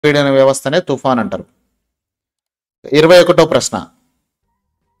పీడన వ్యవస్థనే తుఫాన్ అంటారు. 21వ ప్రశ్న,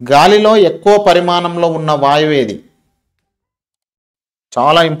 గాలిలో ఎక్కువ పరిమాణంలో ఉన్న వాయువు ఏది?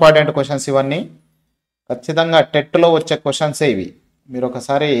 చాలా ఇంపార్టెంట్ క్వశ్చన్స్ ఇవన్నీ, ఖచ్చితంగా టెట్లో వచ్చే క్వశ్చన్సే ఇవి. మీరు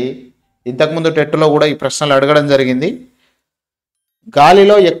ఒకసారి ఇంతకుముందు టెట్లో కూడా ఈ ప్రశ్నలు అడగడం జరిగింది.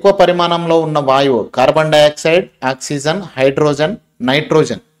 గాలిలో ఎక్కువ పరిమాణంలో ఉన్న వాయువు carbon dioxide, oxygen, hydrogen,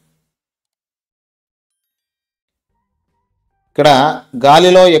 nitrogen. ఇక్కడ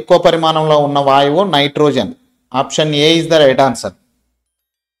గాలిలో ఎక్కువ పరిమాణంలో ఉన్న వాయువు nitrogen. Option A is the right answer.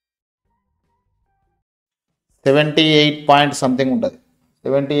 78 point something ఉంటుంది,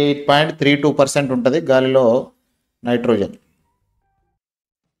 78.32% ఉంటుంది గాలిలో నైట్రోజన్.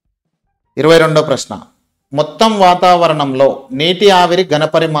 22వ ప్రశ్న, మొత్తం వాతావరణంలో నీటి ఆవిరి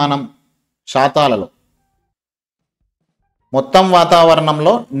ఘనపరిమాణం శాతాలలో. మొత్తం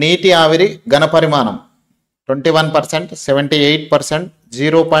వాతావరణంలో నీటి ఆవిరి ఘనపరిమాణం 21%, 78%,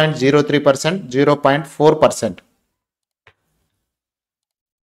 0.03%, 0.4%.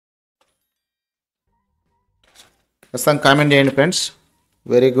 ప్రస్తుతం కామెంట్ చేయండి ఫ్రెండ్స్.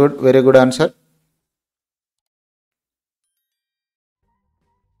 Very good answer.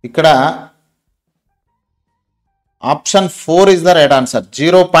 ఇక్కడ option 4 is the right answer.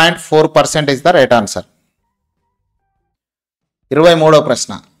 0.4% is the right answer. 23వ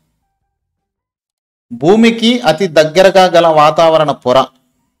ప్రశ్న, భూమికి అతి దగ్గరగా గల వాతావరణ పొర.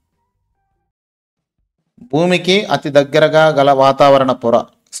 భూమికి అతి దగ్గరగా గల వాతావరణ పొర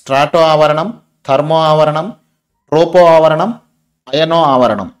స్ట్రాటో ఆవరణం, థర్మో ఆవరణం, ట్రోపో ఆవరణం, అయనో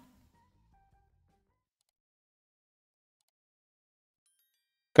ఆవరణం.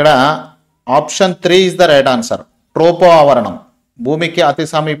 ఇక్కడ option 3 is the right answer. ట్రోపో ఆవరణం, భూమికి అతి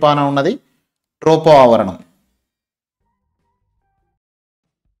సమీపాన ఉన్నది ట్రోపో ఆవరణం.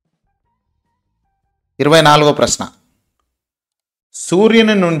 24వ ప్రశ్న,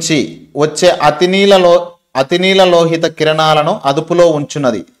 సూర్యుని నుంచి వచ్చే అతినీల లోహిత కిరణాలను అదుపులో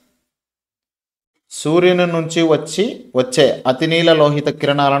ఉంచున్నది. సూర్యుని నుంచి వచ్చే అతినీల లోహిత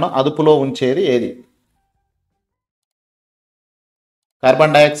కిరణాలను అదుపులో ఉంచేది ఏది?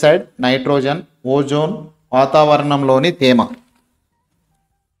 కార్బన్ డయాక్సైడ్, నైట్రోజన్, ఓజోన్, వాతావరణంలోని తేమ.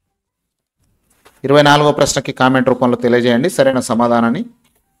 24వ ప్రశ్నకి కామెంట్ రూపంలో తెలియజేయండి సరైన సమాధానాన్ని.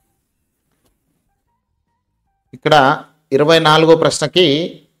 ఇక్కడ 24వ ప్రశ్నకి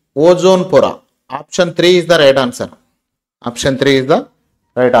ఓజోన్ పొర. Option 3 is the right answer. Option 3 is the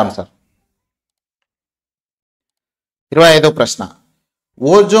right answer. 25వ ప్రశ్న,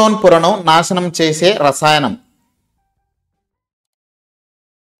 ఓజోన్ పొరను నాశనం చేసే రసాయనం.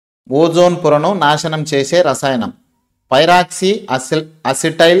 ఓజోన్ పొరను నాశనం చేసే రసాయనం పైరాక్సీ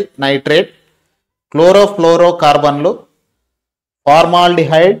acetyl nitrate, chlorofluoro కార్బన్లు,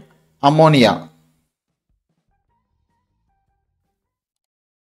 formaldehyde, ammonia.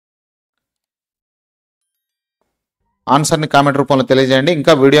 ఆన్సర్ని కామెంట్ రూపంలో తెలియజేయండి.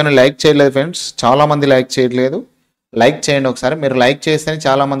 ఇంకా వీడియోని లైక్ చేయలేదు ఫ్రెండ్స్, చాలామంది లైక్ చేయట్లేదు. లైక్ చేయండి ఒకసారి. మీరు లైక్ చేస్తేనే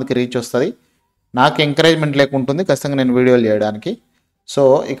చాలామందికి రీచ్ వస్తుంది, నాకు ఎంకరేజ్మెంట్ లేకుంటుంది ఖచ్చితంగా నేను వీడియోలు చేయడానికి. సో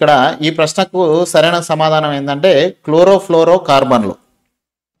ఇక్కడ ఈ ప్రశ్నకు సరైన సమాధానం ఏంటంటే క్లోరోఫ్లోరో కార్బన్లు.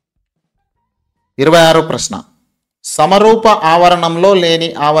 26వ ప్రశ్న, సమరూప ఆవరణంలో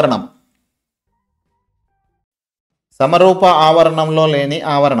లేని ఆవరణం. సమరూప ఆవరణంలో లేని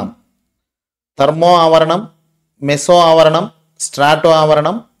ఆవరణం థర్మో ఆవరణం, మెసో ఆవరణం, స్ట్రాటో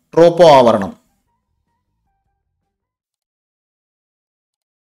ఆవరణం, ట్రోపో ఆవరణం.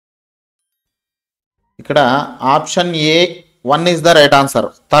 ఇక్కడ option A 1 is the right answer.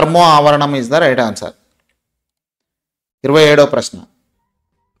 Thermo ఆవరణం ఇస్ ద రైట్ ఆన్సర్. 27వ ప్రశ్న,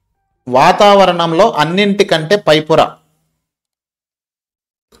 వాతావరణంలో అన్నింటికంటే పైపొర.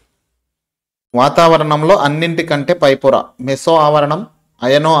 వాతావరణంలో అన్నింటికంటే పైపొర మెసో ఆవరణం,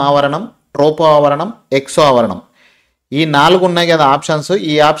 అయనో ఆవరణం, ట్రోపో ఆవరణం, ఎక్సో ఆవరణం. ఈ 4 ఉన్నాయి కదా ఆప్షన్స్.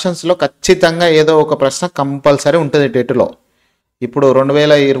 ఈ ఆప్షన్స్లో ఖచ్చితంగా ఏదో ఒక ప్రశ్న కంపల్సరీ ఉంటుంది టెట్లో. ఇప్పుడు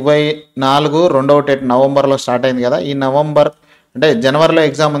 2024 రెండవ టెట్ నవంబర్లో స్టార్ట్ అయింది కదా. ఈ నవంబర్ అంటే జనవరిలో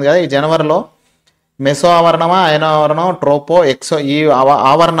ఎగ్జామ్ ఉంది కదా. ఈ జనవరిలో మెసో ఆవరణమా, అయనో ఆవరణం, ట్రోపో, ఎక్సో ఈ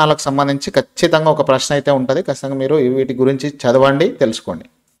ఆవరణాలకు సంబంధించి ఖచ్చితంగా ఒక ప్రశ్న అయితే ఉంటుంది. ఖచ్చితంగా మీరు వీటి గురించి చదవండి, తెలుసుకోండి.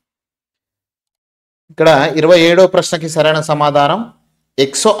 ఇక్కడ 27వ ప్రశ్నకి సరైన సమాధానం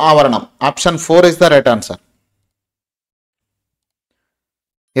ఎక్సో ఆవరణం. Option 4 is the right answer.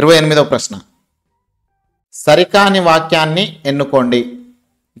 28వ ప్రశ్న, సరికాని వాక్యాన్ని ఎన్నుకోండి.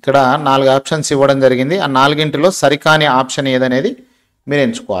 ఇక్కడ 4 ఆప్షన్స్ ఇవ్వడం జరిగింది. ఆ 4గింటిలో సరికాని ఆప్షన్ ఏదనేది మీరు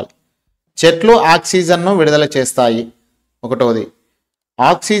ఎంచుకోవాలి. చెట్లు ఆక్సిజన్ను విడుదల చేస్తాయి, 1వది.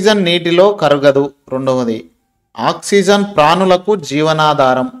 ఆక్సిజన్ నీటిలో కరగదు, 2వది. ఆక్సిజన్ ప్రాణులకు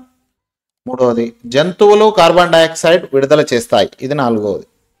జీవనాధారం, 3వది. జంతువులు కార్బన్ డయాక్సైడ్ విడుదల చేస్తాయి, ఇది 4వది.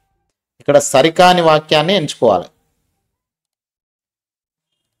 ఇక్కడ సరికాని వాక్యాన్ని ఎంచుకోవాలి.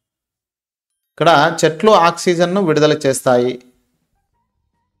 ఇక్కడ చెట్లు ఆక్సిజన్ను విడుదల చేస్తాయి.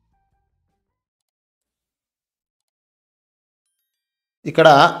 ఇక్కడ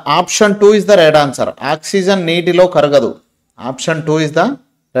option 2 is the right answer. Oxygen నీటిలో కరగదు. Option 2 is the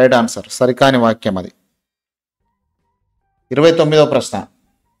right answer. సరికాని వాక్యం అది. 29వ ప్రశ్న.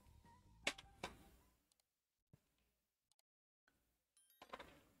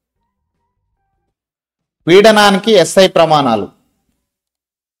 పీడనానికి ఎస్ఐ ప్రమాణాలు.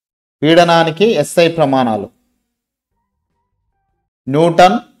 పీడనానికి ఎస్ఐ ప్రమాణాలు.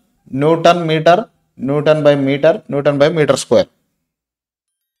 Newton, Newton metre, Newton by metre, Newton by metre square.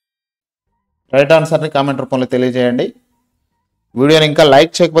 Right ఆన్సర్ని కామెంట్ రూపంలో తెలియజేయండి. వీడియోని ఇంకా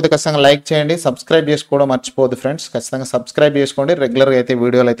లైక్ చేయకపోతే ఖచ్చితంగా లైక్ చేయండి. సబ్స్క్రైబ్ చేసుకోవడం మర్చిపోవద్దు ఫ్రెండ్స్. ఖచ్చితంగా సబ్స్క్రైబ్ చేసుకోండి. రెగ్యులర్గా అయితే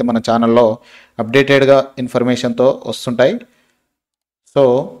వీడియోలు అయితే మన ఛానల్లో అప్డేటెడ్గా ఇన్ఫర్మేషన్తో వస్తుంటాయి. సో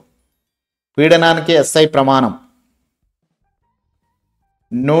పీడనానికి ఎస్ఐ ప్రమాణం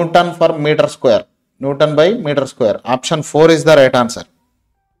Newton for metre square. Newton by metre square. Option 4 is the right answer.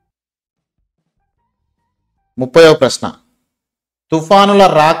 30వ ప్రశ్న. తుఫానుల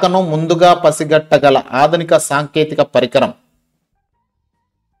రాకను ముందుగా పసిగట్టగల ఆధునిక సాంకేతిక పరికరం.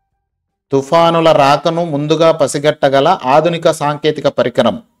 తుఫానుల రాకను ముందుగా పసిగట్టగల ఆధునిక సాంకేతిక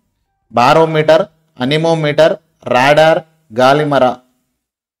పరికరం. Barometer, anemometer, radar, గాలిమర.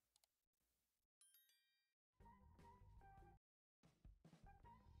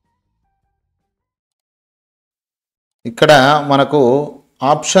 ఇక్కడ మనకు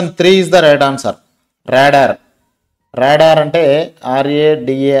option 3 is the right answer. Radar. Radar అంటే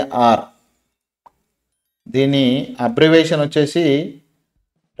RADAR. దీని అబ్రివేషన్ వచ్చేసి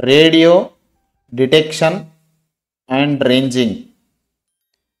radio detection and ranging.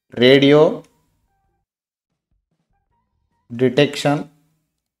 Radio detection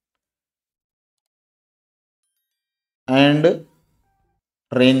and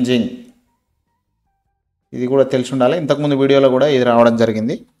ranging. ఇది కూడా తెలిసి ఉండాలి. ఇంతకుముందు వీడియోలో కూడా ఇది రావడం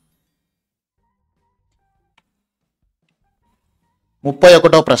జరిగింది.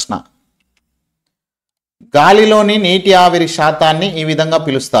 31వ ప్రశ్న. గాలిలోని నీటి ఆవిరి శాతాన్ని ఈ విధంగా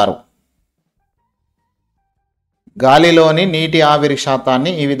పిలుస్తారు. గాలిలోని నీటి ఆవిరి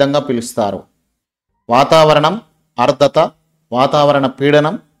శాతాన్ని ఈ విధంగా పిలుస్తారు. వాతావరణం, ఆర్ద్రత, వాతావరణ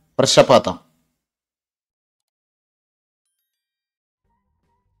పీడనం, వర్షపాతం.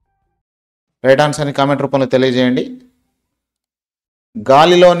 రైట్ ఆన్సర్ని కామెంట్ రూపంలో తెలియజేయండి.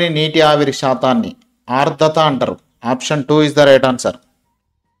 గాలిలోని నీటి ఆవిరి శాతాన్ని ఆర్ద్రత అంటారు. Option 2 is the right answer.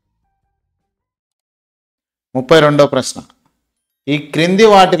 32వ ప్రశ్న. ఈ క్రింది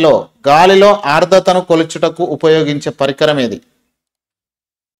వాటిలో గాలిలో ఆర్ద్రతను కొలుచుటకు ఉపయోగించే పరికరం ఏది?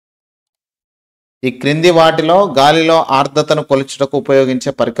 ఈ క్రింది వాటిలో గాలిలో ఆర్ద్రతను కొలుచుటకు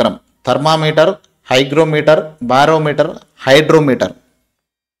ఉపయోగించే పరికరం. Thermometer, hygrometer, barometer, hydrometer.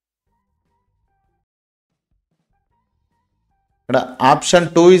 ఇక్కడ option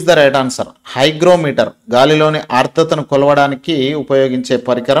 2 is the right answer. Hygrometer. గాలిలోని ఆర్ద్రతను కొలవడానికి ఉపయోగించే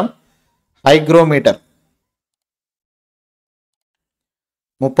పరికరం హైగ్రోమీటర్.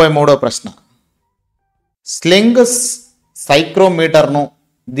 33వ ప్రశ్న. స్లింగ్ సైక్రోమీటర్ను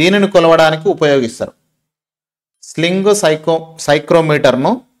దీనిని కొలవడానికి ఉపయోగిస్తారు. స్లింగ్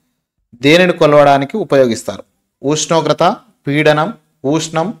సైక్రోమీటర్ను దేనిని కొలవడానికి ఉపయోగిస్తారు? ఉష్ణోగ్రత, పీడనం,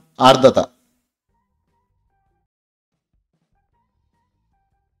 ఉష్ణం, ఆర్ద్రత.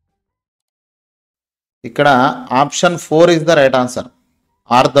 ఇక్కడ option 4 is the right answer.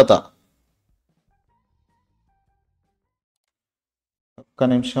 ఆర్ద్రత. ఒక్క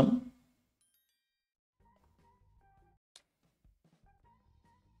నిమిషం.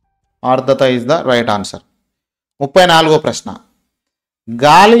 ఆర్ద్రత ఇస్ ద రైట్ ఆన్సర్. 34వ ప్రశ్న.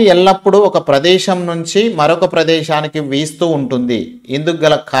 గాలి ఎల్లప్పుడూ ఒక ప్రదేశం నుంచి మరొక ప్రదేశానికి వీస్తూ ఉంటుంది. ఇందుకు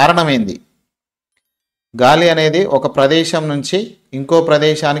గల కారణం ఏంది? గాలి అనేది ఒక ప్రదేశం నుంచి ఇంకో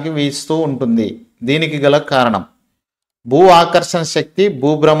ప్రదేశానికి వీస్తూ ఉంటుంది. దీనికి గల కారణం భూ ఆకర్షణ శక్తి,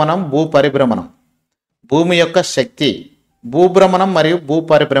 భూభ్రమణం, భూ పరిభ్రమణం. భూమి యొక్క శక్తి భూభ్రమణం మరియు భూ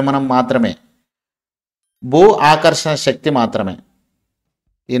పరిభ్రమణం మాత్రమే. భూ ఆకర్షణ శక్తి మాత్రమే.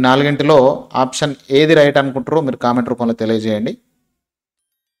 ఈ నాలుగింటిలో ఆప్షన్ ఏది రైట్ అనుకుంటారో మీరు కామెంట్ రూపంలో తెలియజేయండి.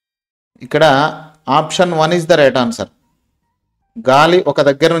 ఇక్కడ option 1 is the right answer. గాలి ఒక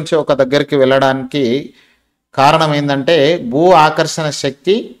దగ్గర నుంచి ఒక దగ్గరికి వెళ్ళడానికి కారణం ఏంటంటే భూ ఆకర్షణ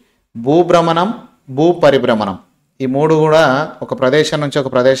శక్తి, భూభ్రమణం, భూ పరిభ్రమణం. ఈ మూడు కూడా ఒక ప్రదేశం నుంచి ఒక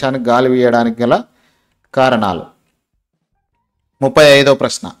ప్రదేశానికి గాలి వీయడానికి గల కారణాలు. 35వ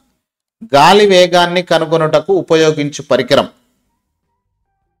ప్రశ్న. గాలి వేగాన్ని కనుగొనుటకు ఉపయోగించు పరికరం.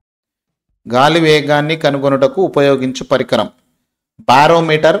 గాలి వేగాన్ని కనుగొనుటకు ఉపయోగించు పరికరం.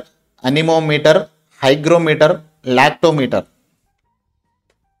 Barometer, anemometer, hygrometer, lactometer.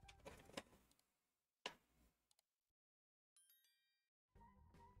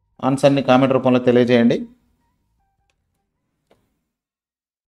 ఆన్సర్ని కామెంట్ రూపంలో తెలియజేయండి.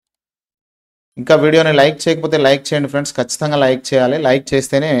 ఇంకా వీడియోని లైక్ చేయకపోతే లైక్ చేయండి ఫ్రెండ్స్, ఖచ్చితంగా లైక్ చేయాలి. లైక్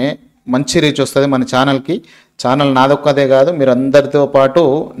చేస్తేనే మంచి రీచ్ వస్తుంది మన ఛానల్కి. ఛానల్ నాదొక్కదే కాదు, మీరు అందరితో పాటు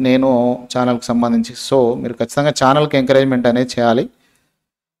నేను ఛానల్కి సంబంధించి. సో మీరు ఖచ్చితంగా ఛానల్కి ఎంకరేజ్మెంట్ అనేది చేయాలి.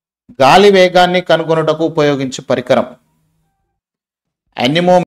 గాలి వేగాన్ని కనుగొనుటకు ఉపయోగించే పరికరం. అనిమో